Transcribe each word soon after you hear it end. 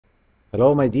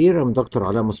Hello, my dear. I'm Dr.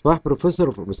 Alaa Mosbah, Professor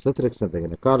of Obstetrics and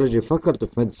Gynecology, Faculty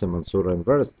of Medicine, Mansoura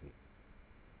University.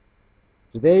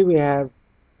 Today we have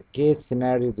a case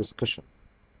scenario discussion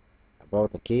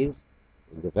about a case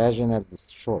with the vaginal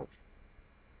discharge.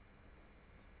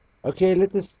 Okay,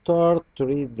 let us start to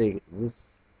read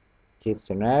this case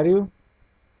scenario.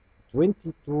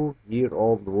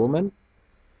 22-year-old woman,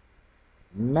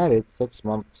 married 6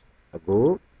 months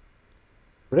ago,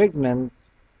 pregnant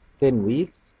 10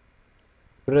 weeks,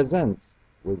 presents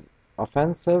with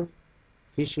offensive,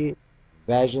 fishy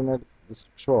vaginal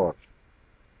discharge,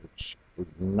 which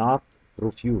is not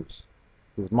profuse,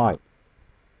 it is mild.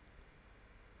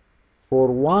 For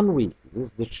 1 week,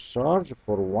 this discharge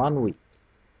for 1 week,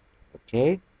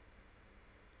 okay?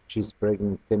 She's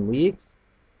pregnant 10 weeks.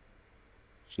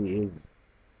 She is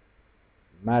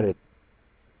married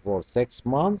for 6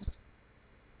 months.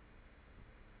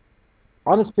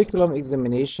 On speculum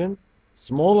examination,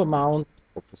 small amount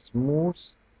of smooth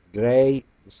gray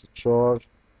discharge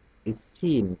is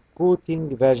seen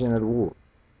coating vaginal wall.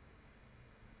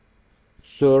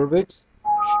 Cervix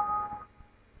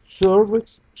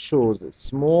shows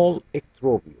small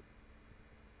ectropion.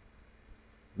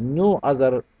 No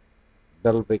other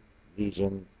pelvic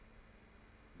lesions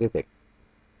detected.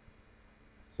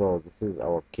 So this is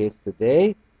our case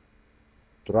today.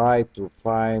 Try to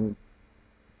find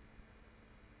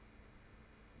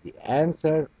the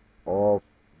answer of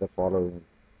the following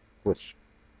question.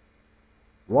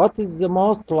 What is the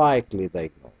most likely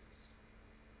diagnosis?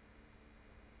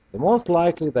 The most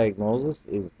likely diagnosis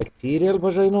is bacterial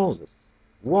vaginosis.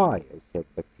 Why I said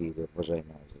bacterial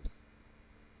vaginosis?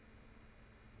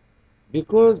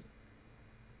 Because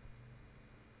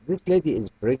this lady is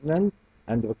pregnant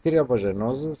and bacterial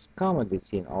vaginosis commonly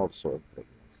seen also in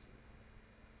pregnancy.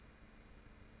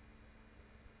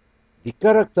 The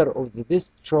character of the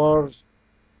discharge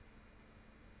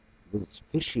with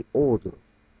fishy odor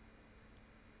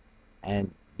and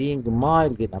being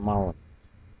mild in amount,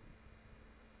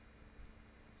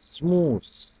 smooth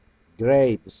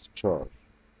gray discharge,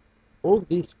 all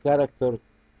these characters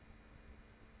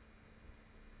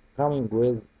coming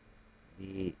with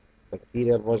the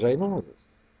bacterial vaginosis.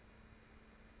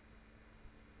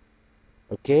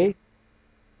 Okay,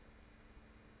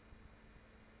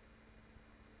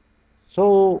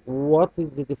 so what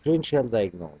is the differential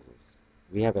diagnosis?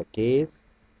 We have a case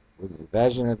with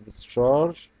vaginal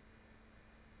discharge.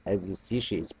 As you see,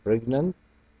 she is pregnant.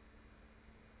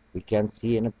 We can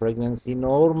see in a pregnancy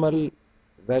normal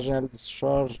vaginal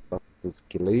discharge, but it is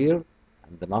clear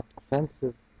and not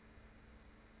offensive.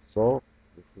 So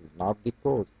this is not the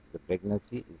cause. The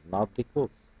pregnancy is not the cause.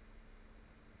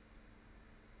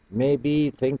 Maybe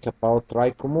think about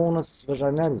trichomonas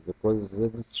vaginalis because the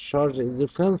discharge is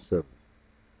offensive.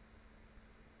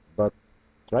 But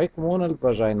trichomonal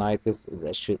vaginitis is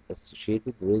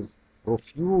associated with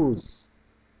profuse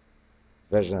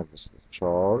vaginal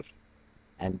discharge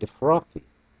and frothy.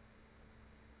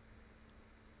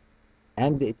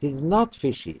 And it is not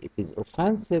fishy. It is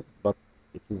offensive, but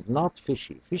it is not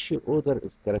fishy. Fishy odor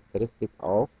is characteristic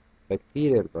of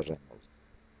bacterial vaginosis.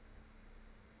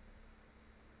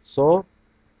 So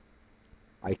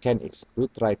I can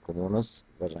exclude trichomonas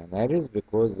vaginalis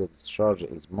because the discharge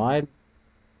is mild.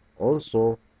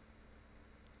 Also,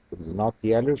 it is not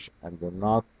yellowish and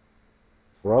not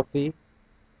frothy,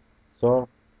 so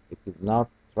it is not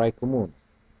trichomonas.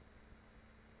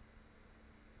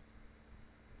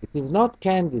 It is not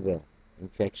candida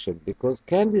infection because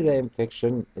candida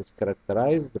infection is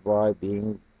characterized by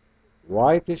being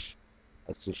whitish,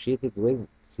 associated with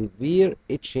severe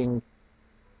itching,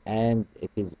 and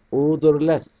it is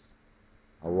odorless,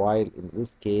 while in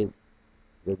this case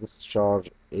the discharge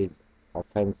is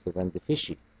offensive and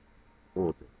fishy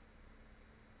odor.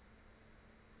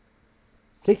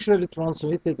 Sexually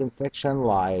transmitted infection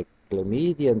like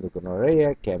chlamydia and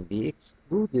gonorrhea can be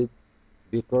excluded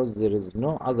because there is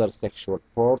no other sexual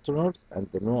partners and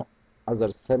no other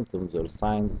symptoms or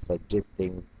signs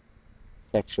suggesting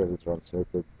sexually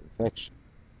transmitted infection.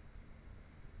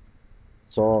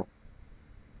 So,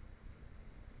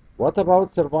 what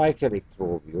about cervical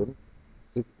ectropion?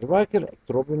 Cervical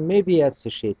ectropion may be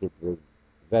associated with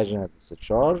vaginal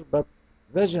discharge, but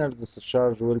vaginal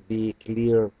discharge will be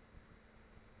clear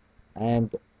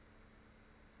and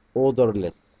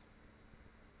odorless.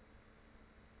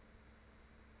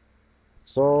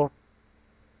 So,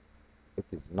 it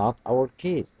is not our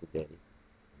case today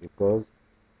because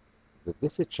the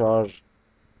discharge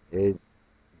is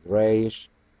grayish,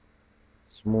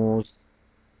 smooth,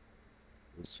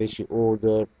 with fishy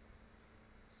odor.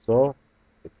 So,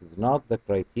 it is not the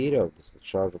criteria of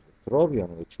discharge of ectropion,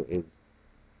 which is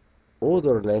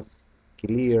odorless,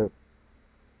 clear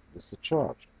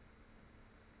discharge.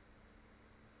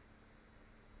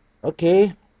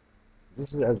 Okay,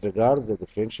 this is as regards the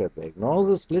differential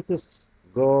diagnosis. Let us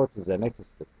go to the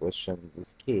next question in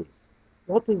this case.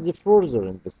 What is the further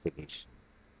investigation?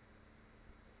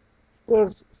 Of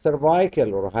course,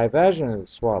 cervical or high vaginal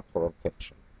swab for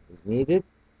infection is needed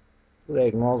to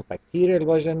diagnose bacterial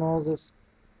vaginosis,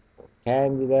 or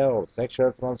candida, or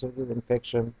sexually transmitted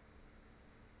infection.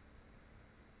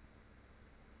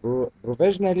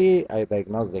 Provisionally, I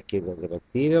diagnose the case as a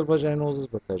bacterial vaginosis,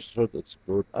 but I should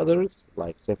exclude others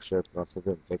like sexually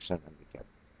transmitted infection and the candida.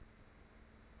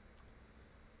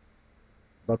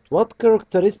 But what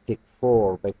characteristic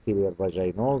for bacterial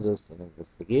vaginosis in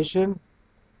investigation?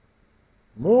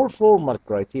 More formal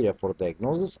criteria for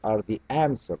diagnosis are the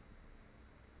AMSER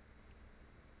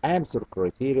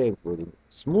criteria, including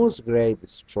smooth gray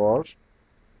discharge,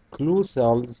 clue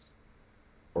cells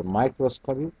or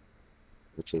microscopy,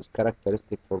 which is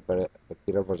characteristic for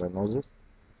bacterial vaginosis,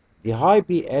 the high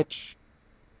pH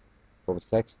from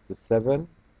 6 to 7,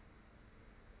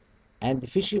 and the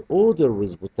fishy odor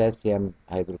with potassium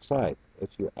hydroxide. If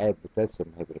you add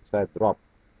potassium hydroxide drop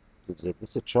to the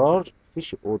discharge,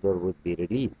 fishy odor would be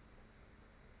released.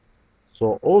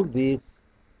 So all these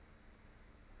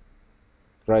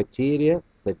criteria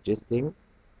suggesting,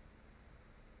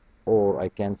 or I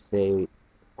can say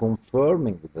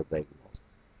confirming the diagnosis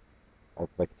of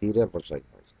bacterial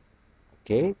vaginosis.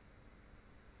 Okay?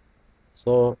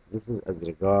 So this is as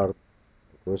regard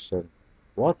the question,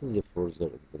 what is the further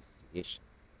investigation?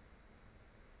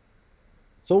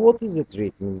 So what is the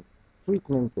treatment?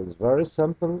 Treatment is very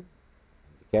simple.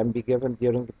 It can be given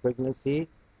during pregnancy.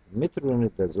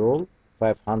 Metronidazole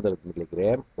 500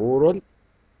 milligram oral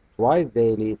twice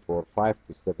daily for 5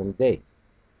 to 7 days.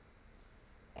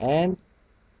 And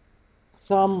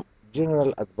some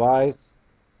general advice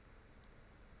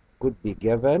could be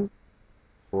given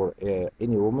for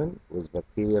any woman with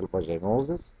bacterial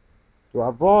vaginosis to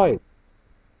avoid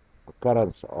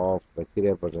occurrence of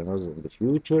bacterial vaginosis in the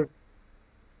future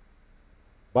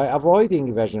by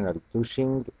avoiding vaginal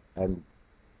touching and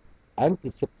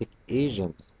antiseptic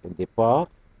agents in the bath,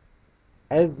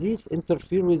 as these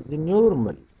interfere with the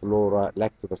normal flora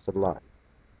lactobacilli.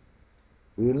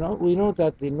 We know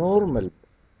that the normal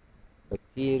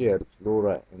bacterial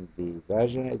flora in the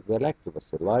vagina is the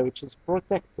lactobacilli, which is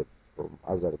protective from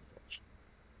other infections.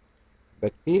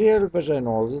 Bacterial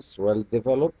vaginosis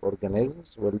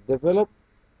organisms will develop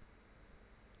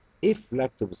if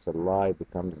lactobacilli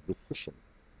becomes deficient.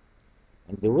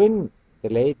 And when the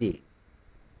lady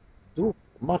do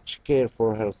much care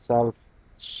for herself,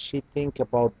 she think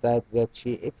about that if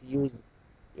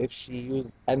she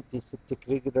use antiseptic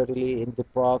regularly in the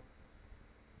bath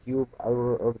tube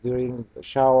or during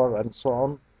shower and so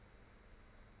on,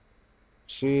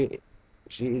 she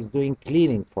is doing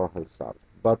cleaning for herself.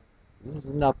 But this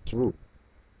is not true.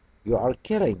 You are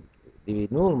killing the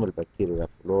normal bacterial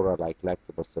flora like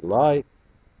lactobacilli.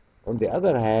 On the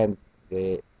other hand,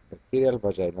 the bacterial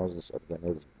vaginosis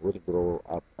organism will grow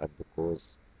up and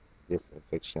cause this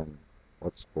infection,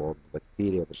 what's called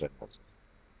bacterial vaginosis.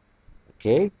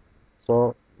 Okay,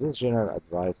 so this general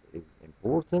advice is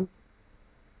important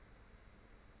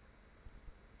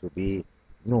to be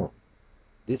known.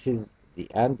 This is the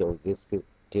end of this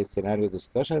case scenario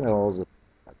discussion. I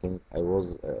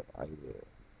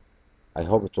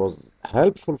hope it was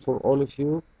helpful for all of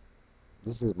you.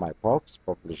 This is my box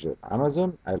published on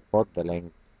Amazon. I'll put the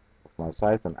link of my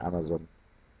site on Amazon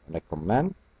in a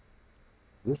comment.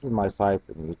 This is my site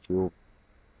on YouTube,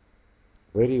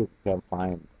 where you can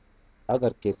find other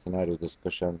case scenario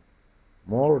discussion,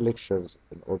 more lectures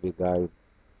in OB guide,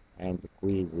 and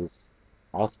quizzes,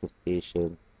 ask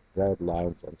station,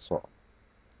 guidelines, and so on.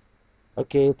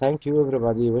 Okay, thank you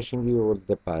everybody. Wishing you all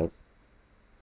the best.